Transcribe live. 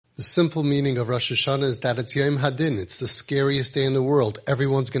The simple meaning of Rosh Hashanah is that it's Yom Hadin. It's the scariest day in the world.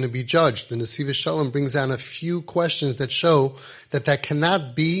 Everyone's going to be judged. The Nesiv Shalom brings down a few questions that show that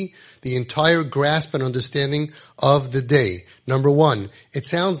cannot be the entire grasp and understanding of the day. Number one, it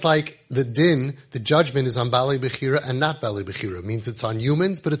sounds like the din, the judgment, is on Bali Bechira and not Bali Bechira. It means it's on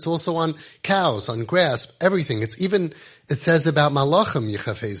humans, but it's also on cows, on grass, everything. It says about Malachim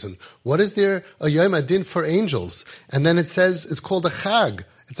Yechafezun. What is there a Yom Hadin for angels? And then it says it's called a Chag.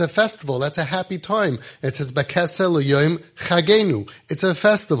 It's a festival. That's a happy time. It says, Bakesel Yom Chagenu. It's a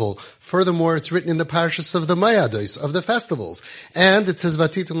festival. Furthermore, it's written in the parashas of the Mayados, of the festivals. And it says,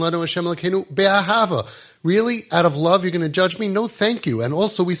 Vatitin Lanu Hashem Elokeinu Be'ahava. Really? Out of love, you're going to judge me? No, thank you. And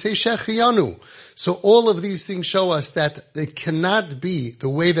also we say, Shechianu. So all of these things show us that it cannot be the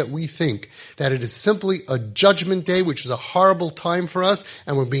way that we think, that it is simply a judgment day, which is a horrible time for us,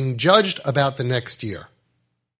 and we're being judged about the next year.